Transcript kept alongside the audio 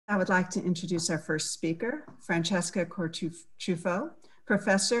I would like to introduce our first speaker, Francesca Cotrufo,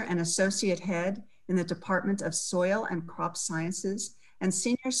 Professor and Associate Head in the Department of Soil and Crop Sciences and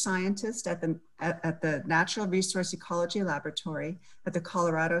Senior Scientist at the Natural Resource Ecology Laboratory at the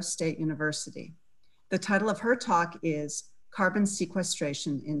Colorado State University. The title of her talk is Carbon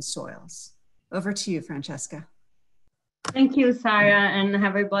Sequestration in Soils. Over to you, Francesca. Thank you, Sarah, and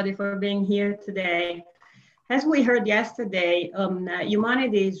everybody for being here today. As we heard yesterday,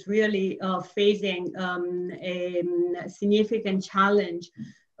 humanity is really facing a significant challenge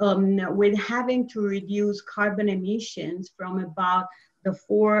with having to reduce carbon emissions from about the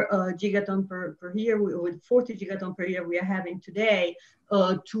 4 gigaton per year, with 40 gigaton per year we are having today,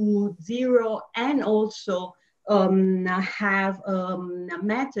 to 0, and also have a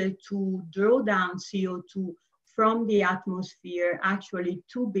method to draw down CO2 from the atmosphere actually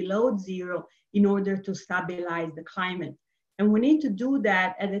to below 0 in order to stabilize the climate. And we need to do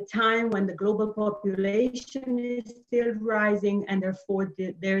that at a time when the global population is still rising, and therefore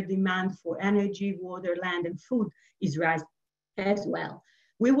their demand for energy, water, land, and food is rising as well.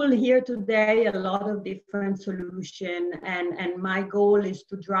 We will hear today a lot of different solutions, and my goal is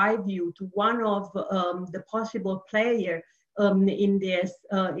to drive you to one of the possible players in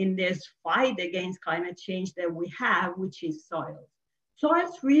this fight against climate change that we have, which is soils.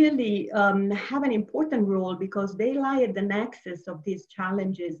 Soils really have an important role because they lie at the nexus of these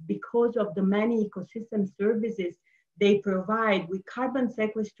challenges because of the many ecosystem services they provide, with carbon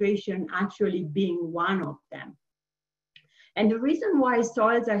sequestration actually being one of them. And the reason why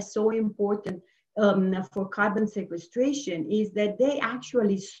soils are so important for carbon sequestration is that they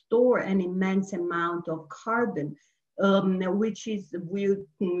actually store an immense amount of carbon, which is, we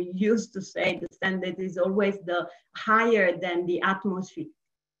used to say, the standard is always the higher than the atmosphere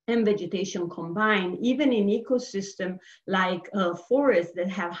and vegetation combined. Even in ecosystem like forests that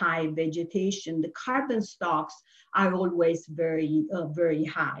have high vegetation, the carbon stocks are always very, very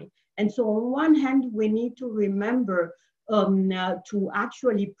high. And so on one hand, we need to remember to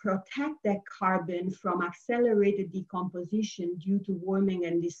actually protect that carbon from accelerated decomposition due to warming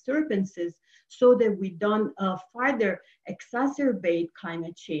and disturbances, so that we don't further exacerbate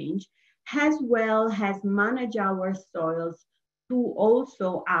climate change, as well as manage our soils to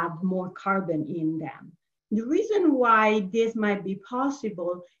also add more carbon in them. The reason why this might be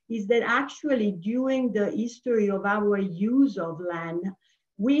possible is that actually during the history of our use of land,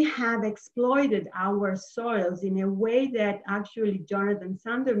 we have exploited our soils in a way that actually Jonathan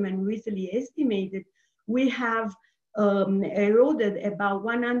Sanderman recently estimated we have eroded about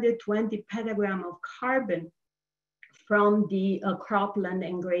 120 petagram of carbon from the cropland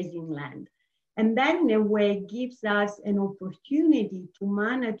and grazing land. And that in a way gives us an opportunity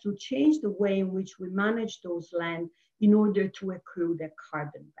to change the way in which we manage those land in order to accrue the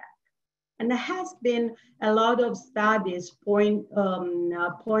carbon back. And there has been a lot of studies pointing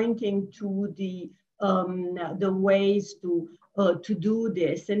to the ways to do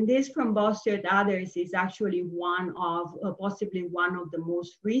this. And this from Bossier and others is actually one of, possibly one of the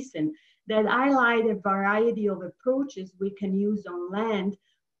most recent, that highlight a variety of approaches we can use on land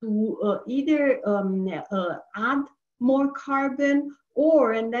to either add more carbon,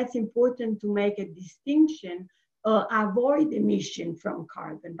 or, and that's important to make a distinction, avoid emission from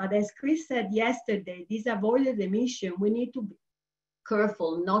carbon. But as Chris said yesterday, these avoided emission, we need to be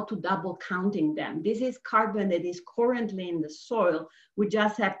careful not to double counting them. This is carbon that is currently in the soil. We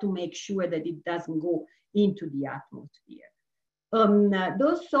just have to make sure that it doesn't go into the atmosphere.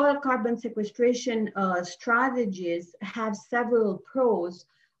 Those soil carbon sequestration strategies have several pros.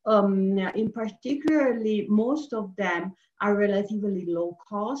 In particularly, most of them are relatively low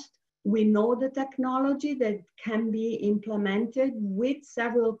cost. We know the technology that can be implemented with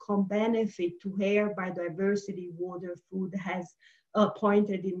several benefits to air, biodiversity, water, food, as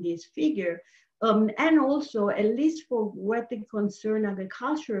pointed in this figure. And also, at least for what they concern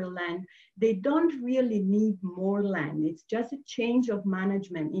agricultural land, they don't really need more land. It's just a change of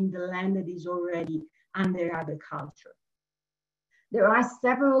management in the land that is already under agriculture. There are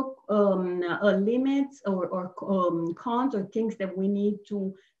several limits or cons or things that we need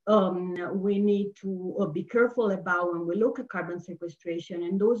to be careful about when we look at carbon sequestration,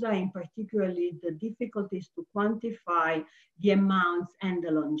 and those are in particularly the difficulties to quantify the amounts and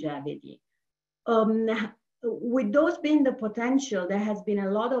the longevity. With those being the potential, there has been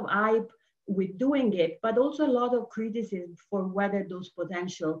a lot of hype with doing it, but also a lot of criticism for whether those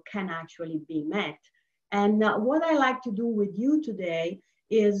potential can actually be met. And what I like to do with you today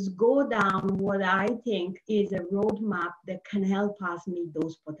is go down what I think is a roadmap that can help us meet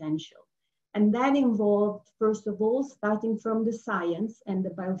those potential. And that involved, first of all, starting from the science and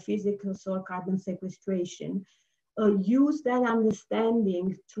the biophysical soil carbon sequestration, use that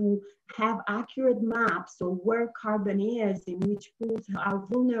understanding to have accurate maps of where carbon is, in which pools, how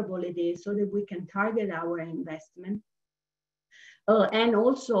vulnerable it is, so that we can target our investment. And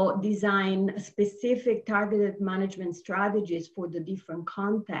also design specific targeted management strategies for the different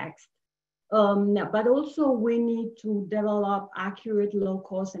contexts. But also we need to develop accurate, low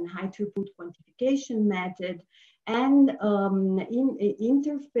cost and high throughput quantification method, and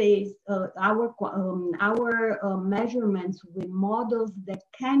interface our measurements with models that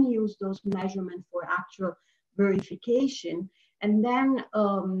can use those measurements for actual verification, and then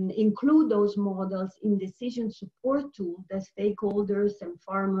include those models in decision support tools that stakeholders and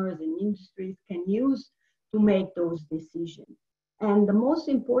farmers and industries can use to make those decisions. And the most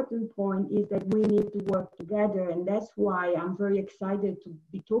important point is that we need to work together, and that's why I'm very excited to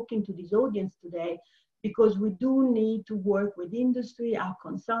be talking to this audience today, because we do need to work with industry, our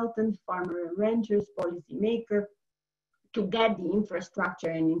consultants, farmer and ranchers, policymakers, to get the infrastructure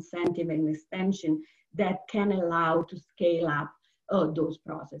and incentive and extension that can allow to scale up those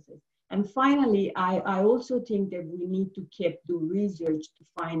processes. And finally, I also think that we need to keep doing research to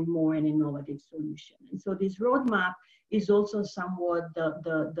find more an innovative solution. And so this roadmap is also somewhat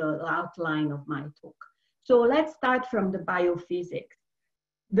the outline of my talk. So let's start from the biophysics.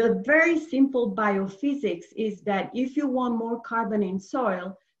 The very simple biophysics is that if you want more carbon in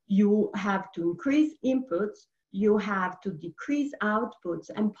soil, you have to increase inputs, you have to decrease outputs,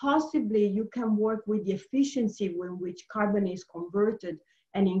 and possibly you can work with the efficiency with which carbon is converted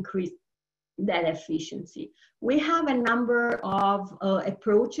and increase that efficiency. We have a number of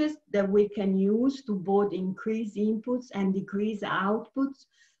approaches that we can use to both increase inputs and decrease outputs.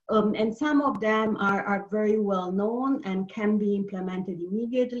 And some of them are very well known and can be implemented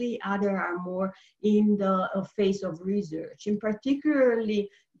immediately. Others are more in the phase of research. In particularly,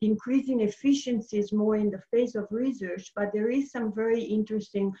 increasing efficiency is more in the phase of research, but there is some very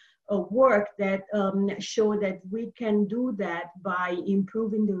interesting work that show that we can do that by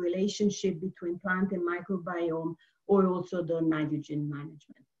improving the relationship between plant and microbiome, or also the nitrogen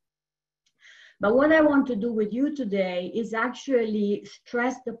management. But what I want to do with you today is actually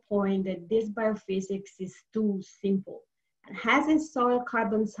stress the point that this biophysics is too simple. And as a soil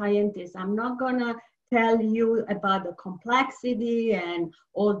carbon scientist, I'm not gonna tell you about the complexity and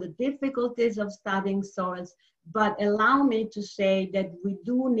all the difficulties of studying soils, but allow me to say that we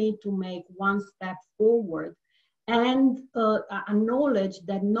do need to make one step forward and acknowledge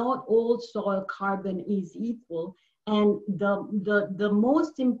that not all soil carbon is equal. And the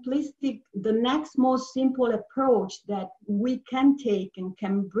most simplistic, the next most simple approach that we can take and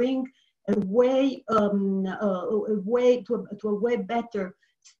can bring a way to a way better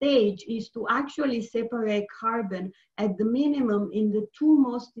stage is to actually separate carbon at the minimum in the two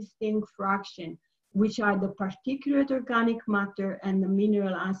most distinct fractions, which are the particulate organic matter and the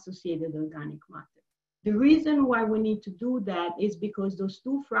mineral associated organic matter. The reason why we need to do that is because those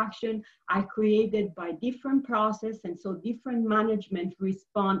two fractions are created by different process, and so different management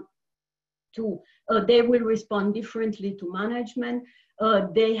respond to, they will respond differently to management.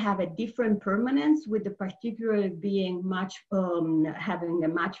 They have a different permanence, with the particulate being much, having a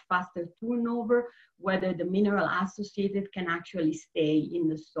much faster turnover, whether the mineral associated can actually stay in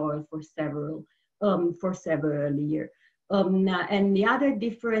the soil for several years. And the other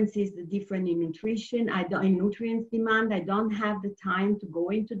difference is the difference in nutrition, in nutrients demand. I don't have the time to go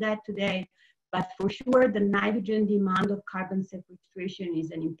into that today, but for sure the nitrogen demand of carbon sequestration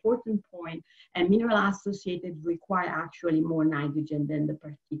is an important point, and mineral associated require actually more nitrogen than the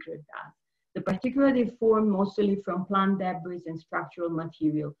particulate does. The particulate is formed mostly from plant debris and structural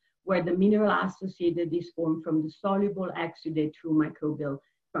material, where the mineral associated is formed from the soluble exudate through microbial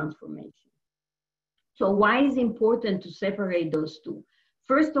transformation. So why is it important to separate those two?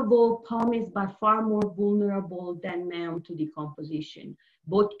 First of all, POM is by far more vulnerable than MEOM to decomposition,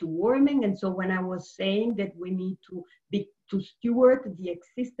 both to warming. And so when I was saying that we need to steward the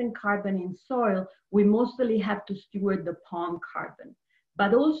existing carbon in soil, we mostly have to steward the POM carbon.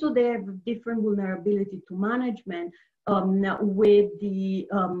 But also they have different vulnerability to management, with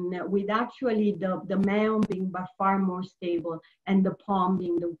actually the MEOM being by far more stable and the POM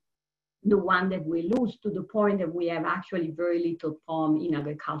being the one that we lose, to the point that we have actually very little POM in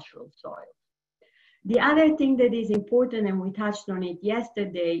agricultural soil. The other thing that is important, and we touched on it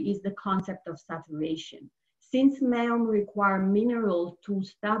yesterday, is the concept of saturation. Since MEOM require mineral to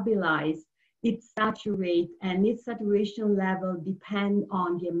stabilize, it saturates, and its saturation level depend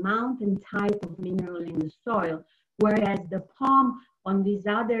on the amount and type of mineral in the soil, whereas the palm on this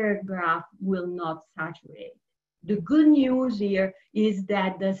other graph will not saturate. The good news here is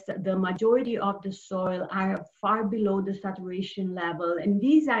that the majority of the soil are far below the saturation level, and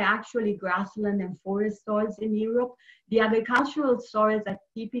these are actually grassland and forest soils in Europe. The agricultural soils are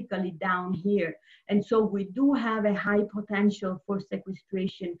typically down here, and so we do have a high potential for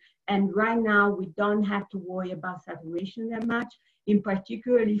sequestration, and right now we don't have to worry about saturation that much, in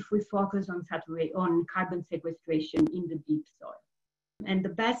particular if we focus on carbon sequestration in the deep soil. And the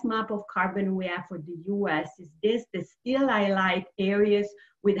best map of carbon we have for the US is this, the still highlight areas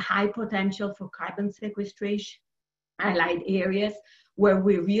with high potential for carbon sequestration, highlight areas where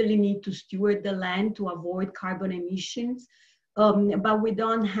we really need to steward the land to avoid carbon emissions. But we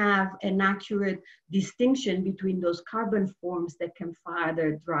don't have an accurate distinction between those carbon forms that can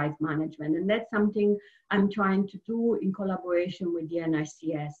further drive management. And that's something I'm trying to do in collaboration with the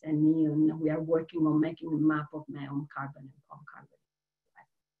NRCS and NEON. We are working on making a map of meon carbon and palm carbon.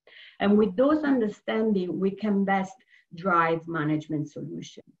 And with those understanding, we can best drive management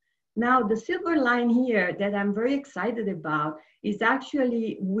solution. Now, the silver line here that I'm very excited about is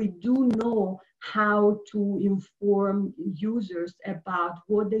actually we do know how to inform users about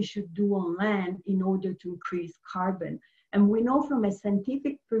what they should do on land in order to increase carbon. And we know from a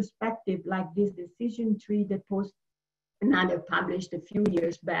scientific perspective, like this decision tree that another published a few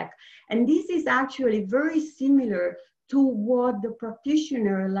years back. And this is actually very similar to what the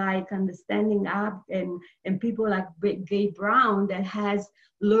practitioner like Understanding Up and people like Gabe Brown that has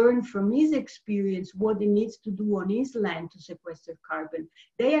learned from his experience what he needs to do on his land to sequester carbon.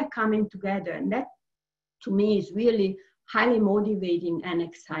 They are coming together, and that to me is really highly motivating and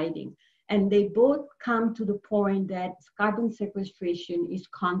exciting. And they both come to the point that carbon sequestration is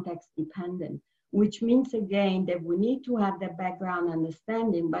context dependent, which means again that we need to have that background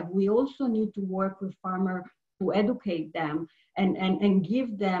understanding, but we also need to work with farmers to educate them and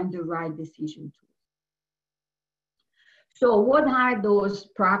give them the right decision tools. So what are those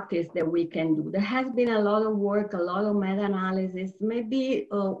practices that we can do? There has been a lot of work, a lot of meta-analysis. Maybe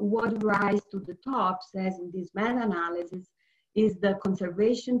what rises to the top, says in this meta-analysis, is the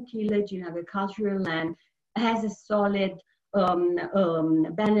conservation tillage in agricultural land has a solid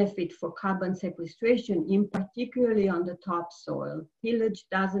benefit for carbon sequestration, in particularly on the topsoil. Tillage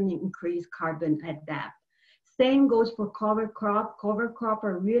doesn't increase carbon at depth. Same goes for cover crop. Cover crop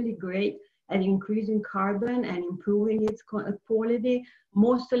are really great at increasing carbon and improving its quality,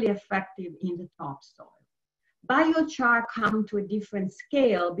 mostly effective in the topsoil. Biochar comes to a different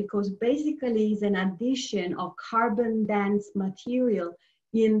scale because basically it's an addition of carbon-dense material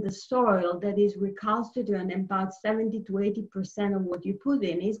in the soil that is recalcitrant, and about 70 to 80% of what you put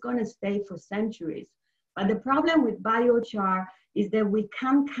in is going to stay for centuries. But the problem with biochar is that we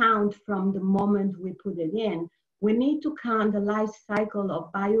can't count from the moment we put it in. We need to count the life cycle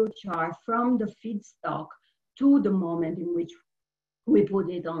of biochar from the feedstock to the moment in which we put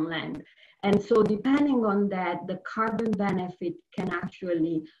it on land. And so depending on that, the carbon benefit can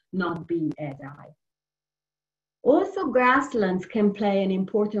actually not be as high. Also, grasslands can play an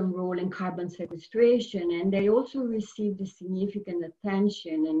important role in carbon sequestration, and they also received a significant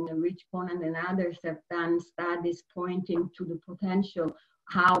attention, and Rich Conan and others have done studies pointing to the potential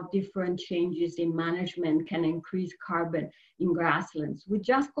how different changes in management can increase carbon in grasslands. We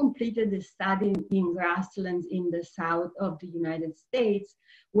just completed a study in grasslands in the south of the United States,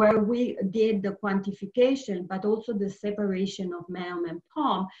 where we did the quantification, but also the separation of meon and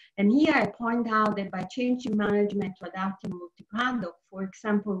palm. And here I point out that by changing management to adaptive multi-paddock, for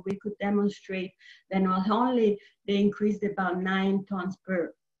example, we could demonstrate that not only they increased about 9 tons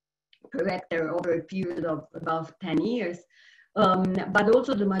per hectare over a period of about 10 years, but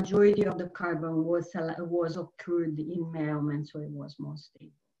also the majority of the carbon was occurred in meon, and so it was more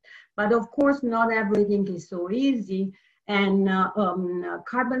stable. But of course, not everything is so easy, and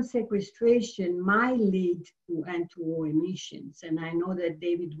carbon sequestration might lead to N2O emissions. And I know that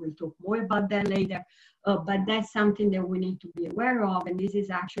David will talk more about that later, but that's something that we need to be aware of. And this is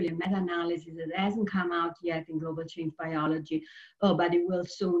actually a meta-analysis that hasn't come out yet in global change biology, but it will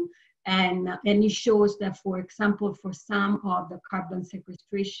soon. And it shows that, for example, for some of the carbon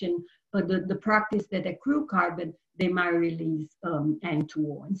sequestration, the practice that accrue carbon, they might release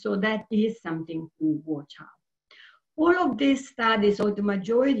N2O. And so that is something to watch out. All of these studies, or the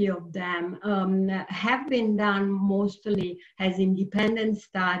majority of them, have been done mostly as independent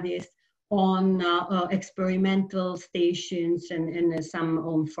studies on experimental stations and some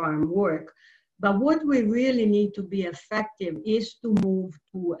on-farm work. But what we really need to be effective is to move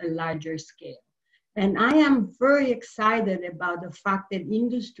to a larger scale. And I am very excited about the fact that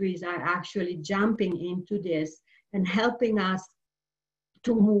industries are actually jumping into this and helping us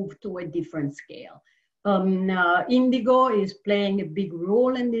to move to a different scale. Indigo is playing a big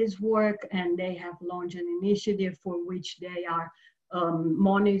role in this work, and they have launched an initiative for which they are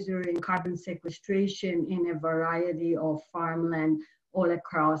monitoring carbon sequestration in a variety of farmland all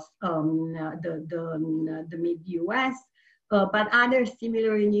across the mid-US. But other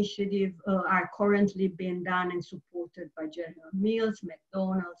similar initiatives are currently being done and supported by General Mills,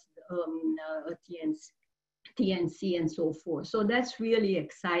 McDonald's, TNC, and so forth. So that's really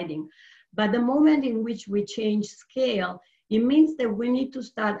exciting. But the moment in which we change scale, it means that we need to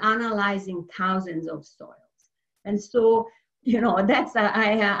start analyzing thousands of soils. And so, you know, that's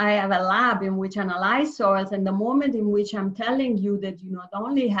I have a lab in which I analyze soils, and the moment in which I'm telling you that you not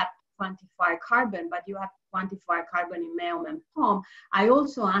only have to quantify carbon, but you have to quantify carbon in Meom and POM, I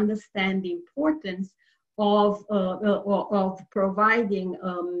also understand the importance of providing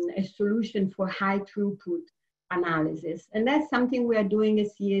a solution for high throughput analysis. And that's something we are doing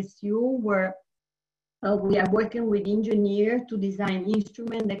at CSU, where we are working with engineers to design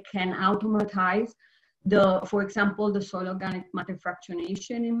instruments that can automatize for example, the soil organic matter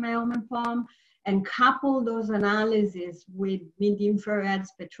fractionation in Meom and POM, and couple those analyses with mid-infrared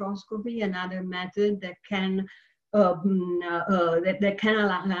spectroscopy and other methods that can analyze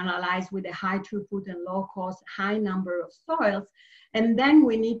with a high throughput and low cost, high number of soils. And then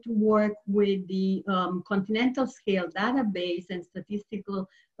we need to work with the continental scale database and statistical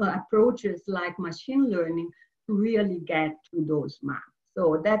approaches like machine learning to really get to those maps.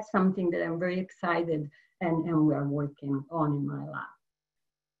 So that's something that I'm very excited and we are working on in my lab.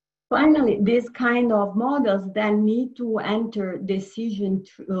 Finally, these kind of models then need to enter decision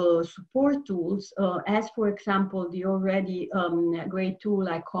support tools, as for example, the already great tool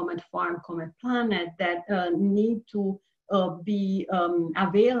like Comet Farm, Comet Planet, that need to be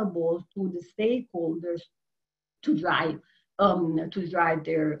available to the stakeholders to drive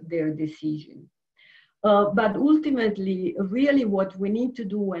their decision. But ultimately, really what we need to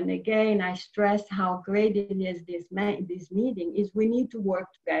do, and again, I stress how great it is this meeting, is we need to work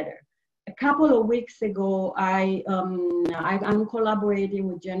together. A couple of weeks ago, I'm collaborating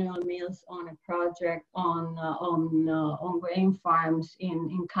with General Mills on a project on grain farms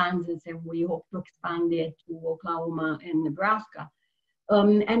in Kansas, and we hope to expand it to Oklahoma and Nebraska.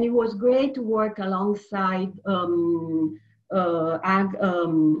 And it was great to work alongside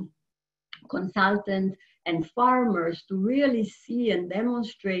consultants and farmers to really see and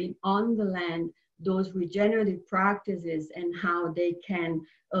demonstrate on the land those regenerative practices and how they can,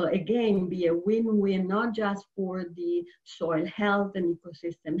 again, be a win-win, not just for the soil health and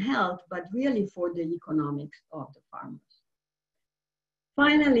ecosystem health, but really for the economics of the farmers.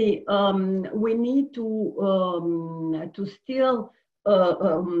 Finally, we need to still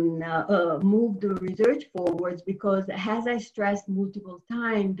move the research forwards, because as I stressed multiple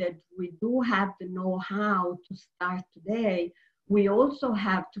times that we do have the know-how to start today, we also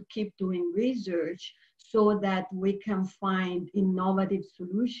have to keep doing research so that we can find innovative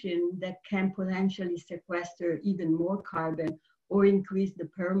solutions that can potentially sequester even more carbon or increase the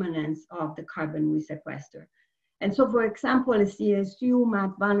permanence of the carbon we sequester. And so, for example, at CSU,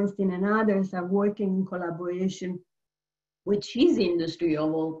 Matt Wallenstein and others are working in collaboration with cheese industry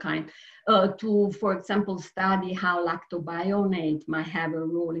of all kinds, to, for example, study how lactobiolate might have a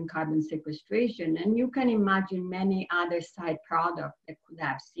role in carbon sequestration. And you can imagine many other side products that could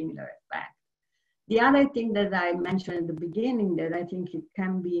have similar effect. The other thing that I mentioned at the beginning that I think it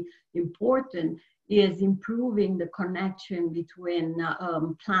can be important is improving the connection between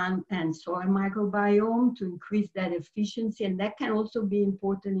plant and soil microbiome to increase that efficiency. And that can also be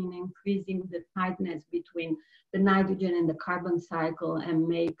important in increasing the tightness between the nitrogen and the carbon cycle and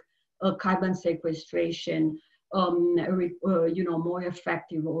make carbon sequestration more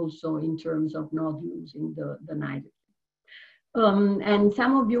effective also in terms of not losing the nitrogen. And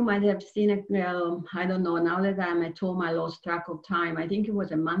some of you might have seen it, I don't know, now that I'm at home, I lost track of time. I think it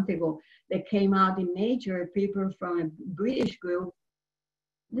was a month ago that came out in Nature, a paper from a British group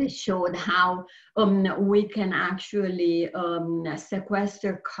that showed how we can actually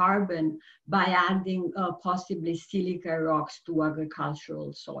sequester carbon by adding possibly silica rocks to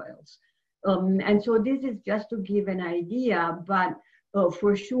agricultural soils. And so this is just to give an idea, but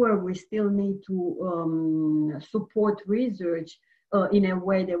for sure, we still need to support research in a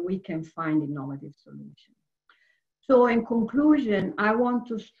way that we can find innovative solutions. So in conclusion, I want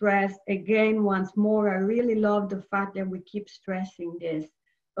to stress again once more, I really love the fact that we keep stressing this,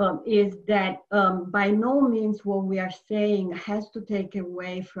 is that by no means what we are saying has to take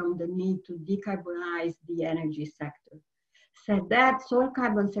away from the need to decarbonize the energy sector. said that soil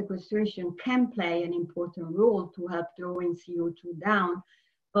carbon sequestration can play an important role to help drawing CO2 down,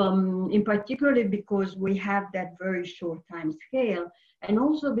 in particular because we have that very short time scale, and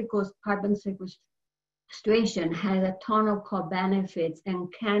also because carbon sequestration has a ton of co-benefits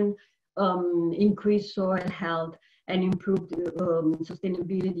and can increase soil health and improve the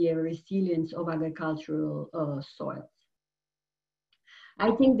sustainability and resilience of agricultural soils.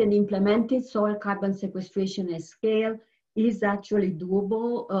 I think that implemented soil carbon sequestration at scale is actually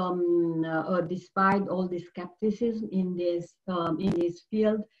doable despite all the skepticism in this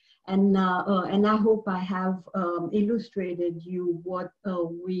field. And I hope I have illustrated you what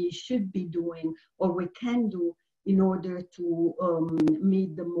we should be doing or we can do in order to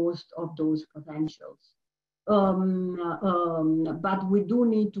meet the most of those potentials. But we do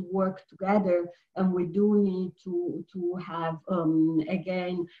need to work together, and we do need to have,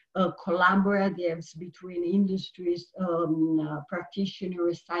 again, collaboratives between industries,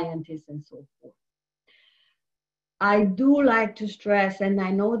 practitioners, scientists, and so forth. I do like to stress, and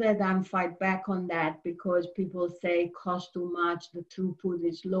I know that I'm fight back on that because people say cost too much, the throughput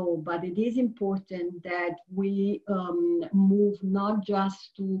is low, but it is important that we move not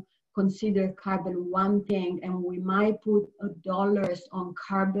just to consider carbon one thing, and we might put dollars on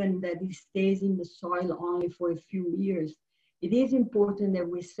carbon that it stays in the soil only for a few years. It is important that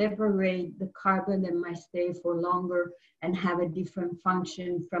we separate the carbon that might stay for longer and have a different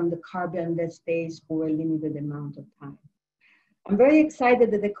function from the carbon that stays for a limited amount of time. I'm very excited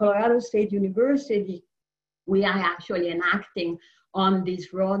that the Colorado State University, we are actually enacting on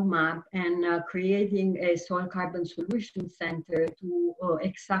this roadmap and creating a soil carbon solution center to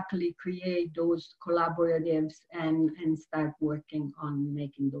exactly create those collaboratives and start working on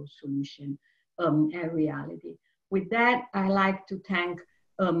making those solutions a reality. With that, I like to thank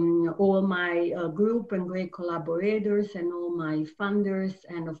all my group and great collaborators and all my funders,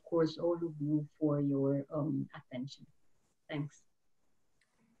 and of course, all of you for your attention. Thanks.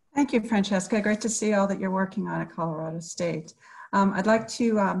 Thank you, Francesca. Great to see all that you're working on at Colorado State. I'd like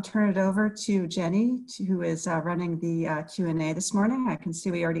to turn it over to Jenny, who is running the Q&A this morning. I can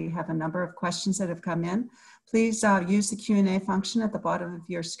see we already have a number of questions that have come in. Please use the Q&A function at the bottom of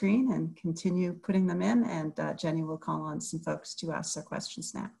your screen and continue putting them in, and Jenny will call on some folks to ask their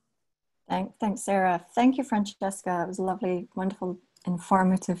questions now. Thanks, Sarah. Thank you, Francesca. It was a lovely, wonderful,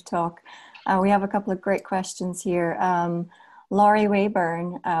 informative talk. We have a couple of great questions here. Laurie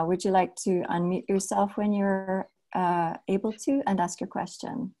Wayburn, would you like to unmute yourself when you're able to and ask your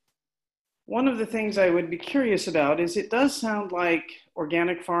question? One of the things I would be curious about is it does sound like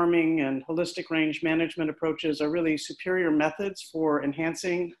organic farming and holistic range management approaches are really superior methods for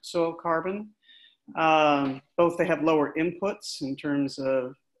enhancing soil carbon. Both they have lower inputs in terms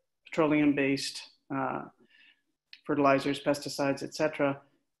of petroleum-based fertilizers, pesticides, etc.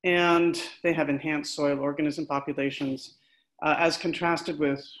 And they have enhanced soil organism populations as contrasted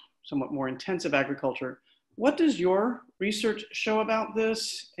with somewhat more intensive agriculture. What does your research show about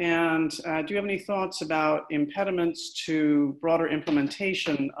this? And do you have any thoughts about impediments to broader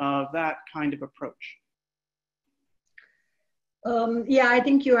implementation of that kind of approach? Yeah, I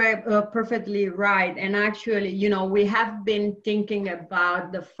think you are perfectly right. And actually, you know, we have been thinking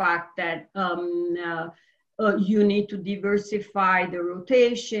about the fact that you need to diversify the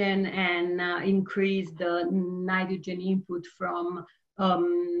rotation and increase the nitrogen input from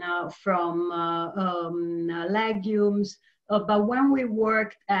legumes. But when we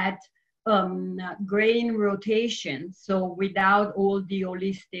worked at grain rotation, so without all the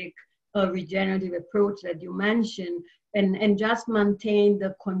holistic regenerative approach that you mentioned, and just maintain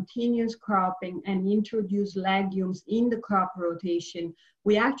the continuous cropping and introduce legumes in the crop rotation,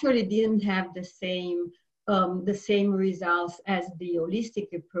 we actually didn't have the same results as the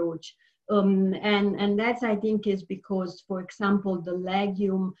holistic approach. And that's, I think, is because, for example, the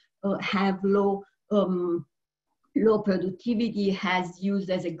legume have low productivity as used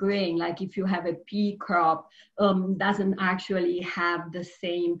as a grain. Like if you have a pea crop, doesn't actually have the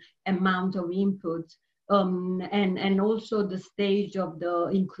same amount of input. And also the stage of the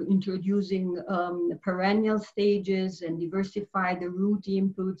introducing perennial stages and diversify the root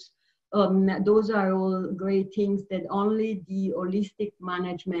inputs. Those are all great things that only the holistic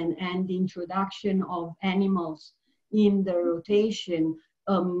management and the introduction of animals in the rotation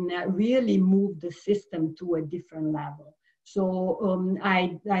really move the system to a different level. So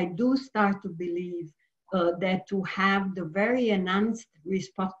I do start to believe that to have the very enhanced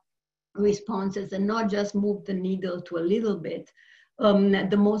responses and not just move the needle to a little bit,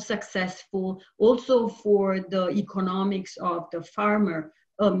 the most successful also for the economics of the farmer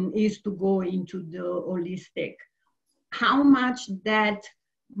is to go into the holistic how much that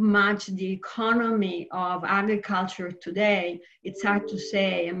much the economy of agriculture today, it's hard to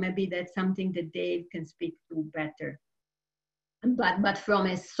say, and maybe that's something that Dave can speak to better. But from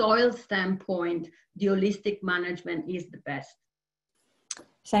a soil standpoint, the holistic management is the best.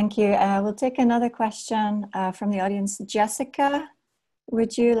 Thank you. We'll take another question from the audience. Jessica,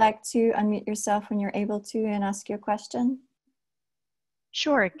 would you like to unmute yourself when you're able to and ask your question?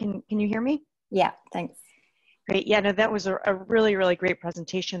 Sure. Can you hear me? Yeah, thanks. Great. Yeah, no, that was a really, really great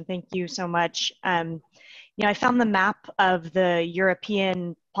presentation. Thank you so much. You know, I found the map of the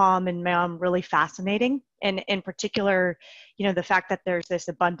European palm and meom really fascinating. And in particular, you know, the fact that there's this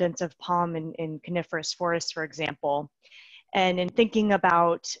abundance of palm in coniferous forests, for example. And in thinking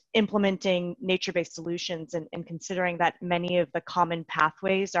about implementing nature-based solutions and considering that many of the common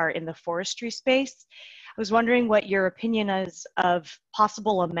pathways are in the forestry space, I was wondering what your opinion is of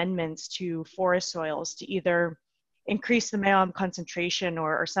possible amendments to forest soils to either increase the meom concentration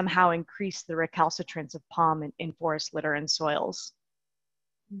or somehow increase the recalcitrance of palm in forest litter and soils.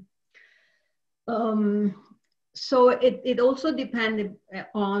 So it also depended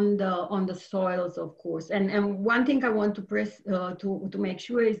on the soils, of course. And one thing I want to press to make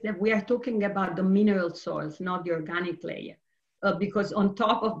sure is that we are talking about the mineral soils, not the organic layer. Because on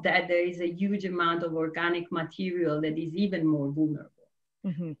top of that, there is a huge amount of organic material that is even more vulnerable.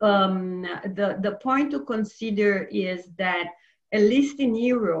 Mm-hmm. The point to consider is that, at least in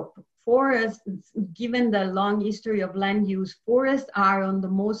Europe, forests, given the long history of land use, forests are on the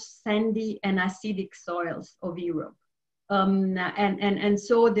most sandy and acidic soils of Europe. And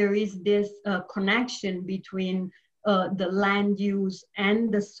so there is this connection between the land use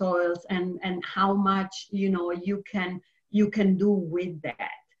and the soils and how much, you know, you can do with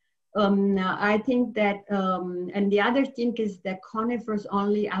that. I think that, and the other thing is that conifers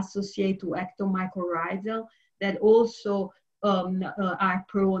only associate to ectomycorrhizal that also are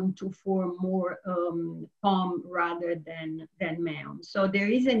prone to form more palm rather than meom. So there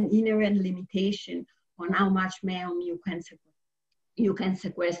is an inherent limitation on how much meom you can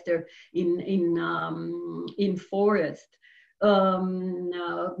sequester in forest.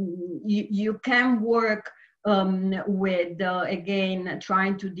 You can work with, again,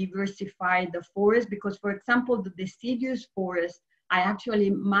 trying to diversify the forest, because, for example, the deciduous forest are actually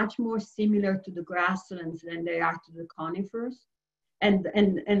much more similar to the grasslands than they are to the conifers. And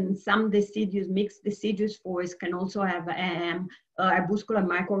some deciduous, mixed deciduous forests can also have arbuscular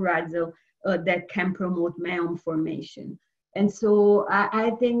mycorrhizal that can promote meom formation. And so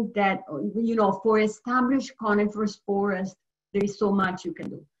I think that, you know, for established coniferous forests, there is so much you can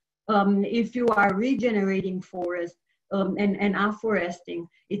do. If you are regenerating forest and afforesting,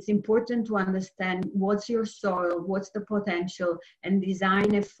 it's important to understand what's your soil, what's the potential, and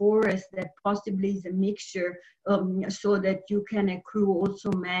design a forest that possibly is a mixture so that you can accrue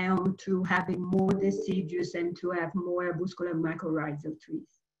also meom through having more deciduous and to have more arbuscular mycorrhizal trees.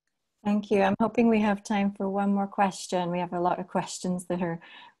 Thank you. I'm hoping we have time for one more question. We have a lot of questions that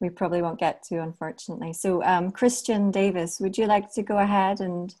we probably won't get to, unfortunately. So Christian Davis, would you like to go ahead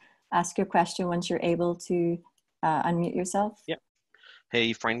and ask your question once you're able to unmute yourself? Yep.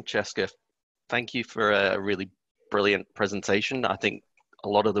 Hey, Francesca, thank you for a really brilliant presentation. I think a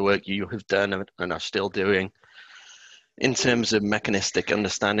lot of the work you have done and are still doing in terms of mechanistic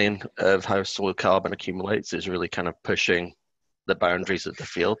understanding of how soil carbon accumulates is really kind of pushing the boundaries of the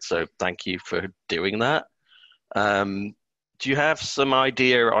field. So thank you for doing that. Do you have some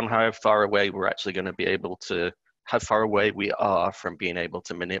idea on how far away we're actually going to be able to, how far away we are from being able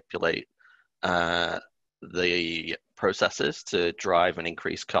to manipulate the processes to drive and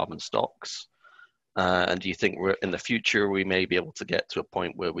increase carbon stocks? And do you think we're in the future, we may be able to get to a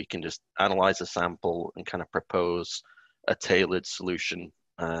point where we can just analyze a sample and kind of propose a tailored solution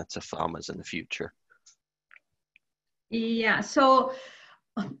to farmers in the future? Yeah, so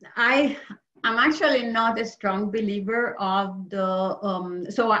I'm actually not a strong believer of the,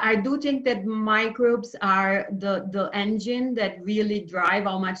 so I do think that microbes are the engine that really drive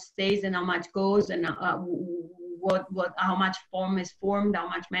how much stays and how much goes and how much form is formed, how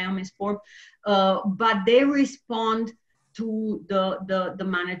much meom is formed, but they respond to the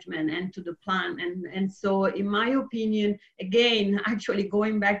management and to the plan. And so in my opinion, again, actually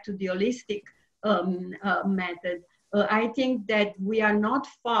going back to the holistic method, I think that we are not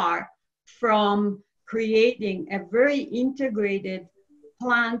far from creating a very integrated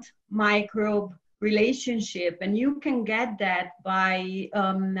plant microbe relationship, and you can get that by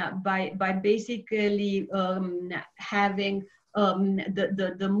basically having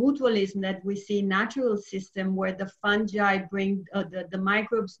the mutualism that we see in natural system, where the fungi bring the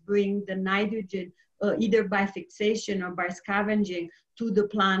microbes bring the nitrogen either by fixation or by scavenging to the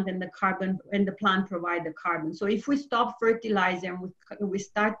plant, and the carbon, and the plant provide the carbon. So if we stop fertilizing and we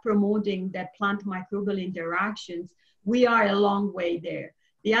start promoting that plant microbial interactions, we are a long way there.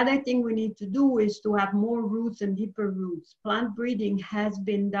 The other thing we need to do is to have more roots and deeper roots. Plant breeding has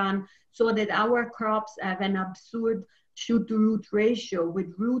been done so that our crops have an absurd shoot-to-root ratio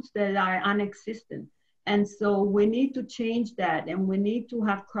with roots that are non-existent. And so we need to change that, and we need to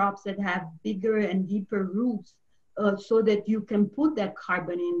have crops that have bigger and deeper roots so that you can put that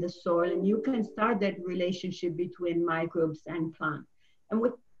carbon in the soil and you can start that relationship between microbes and plants.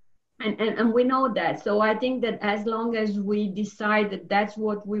 And we know that. So I think that as long as we decide that that's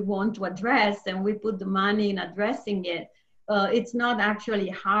what we want to address and we put the money in addressing it, it's not actually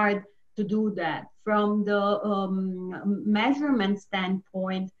hard to do that. From the measurement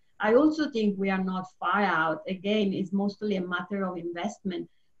standpoint, I also think we are not far out. Again, it's mostly a matter of investment.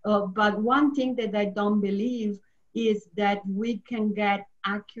 But one thing that I don't believe is that we can get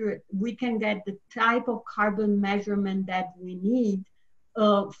accurate, we can get the type of carbon measurement that we need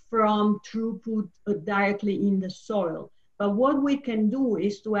from throughput directly in the soil. But what we can do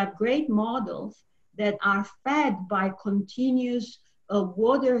is to have great models that are fed by continuous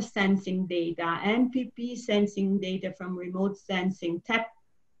water sensing data, NPP sensing data from remote sensing,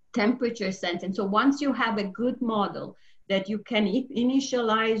 temperature sensing. So once you have a good model that you can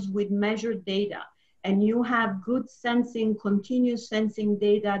initialize with measured data, and you have good sensing, continuous sensing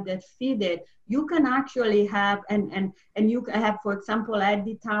data that feed it, you can actually have, and you can have, for example,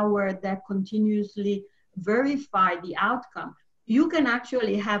 Eddy Tower that continuously verify the outcome. You can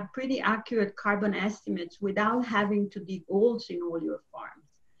actually have pretty accurate carbon estimates without having to dig holes in all your farms.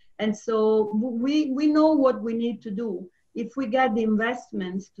 And so we know what we need to do. If we get the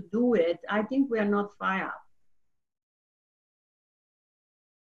investments to do it, I think we are not far out.